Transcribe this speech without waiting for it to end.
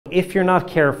If you're not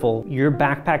careful, your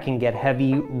backpack can get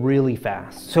heavy really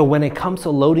fast. So when it comes to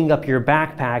loading up your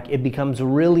backpack, it becomes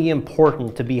really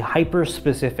important to be hyper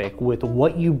specific with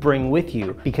what you bring with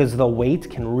you, because the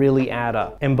weight can really add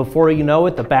up. And before you know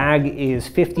it, the bag is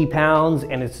 50 pounds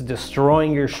and it's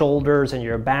destroying your shoulders and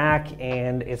your back,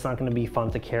 and it's not gonna be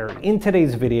fun to carry. In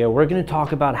today's video, we're gonna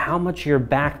talk about how much your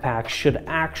backpack should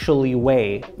actually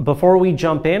weigh. Before we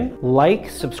jump in, like,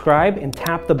 subscribe, and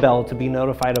tap the bell to be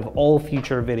notified of all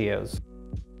future videos.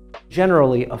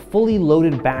 Generally, a fully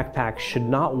loaded backpack should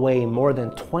not weigh more than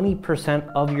 20%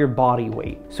 of your body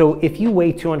weight. So if you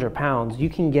weigh 200 pounds, you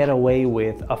can get away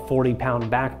with a 40-pound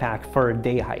backpack for a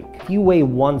day hike. If you weigh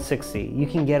 160, you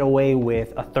can get away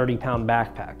with a 30-pound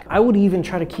backpack. I would even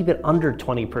try to keep it under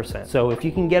 20%. So if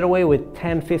you can get away with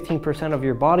 10-15% of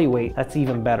your body weight, that's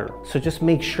even better. So just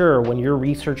make sure when you're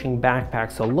researching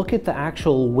backpacks to look at the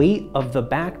actual weight of the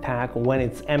backpack when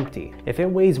it's empty. If it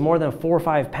weighs more than 4 or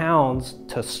 5 pounds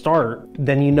to start,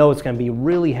 then you know it's going to be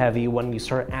really heavy when you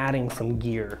start adding some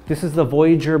gear. This is the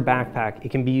Voyager backpack.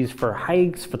 It can be used for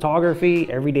hikes, photography,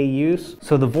 everyday use.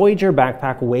 So the Voyager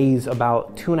backpack weighs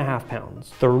about 2.5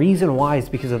 pounds. The reason why is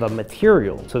because of the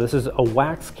material. So this is a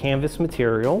wax canvas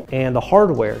material, and the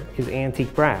hardware is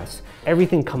antique brass.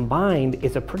 Everything combined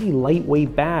is a pretty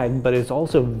lightweight bag, but it's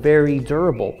also very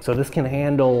durable. So this can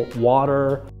handle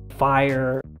water,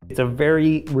 fire. It's a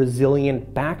very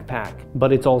resilient backpack,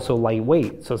 but it's also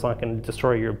lightweight, so it's not going to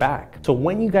destroy your back. So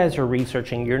when you guys are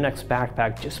researching your next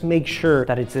backpack, just make sure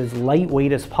that it's as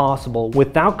lightweight as possible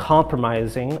without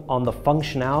compromising on the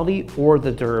functionality or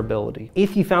the durability.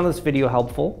 If you found this video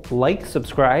helpful, like,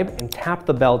 subscribe, and tap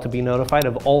the bell to be notified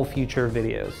of all future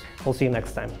videos. We'll see you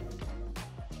next time.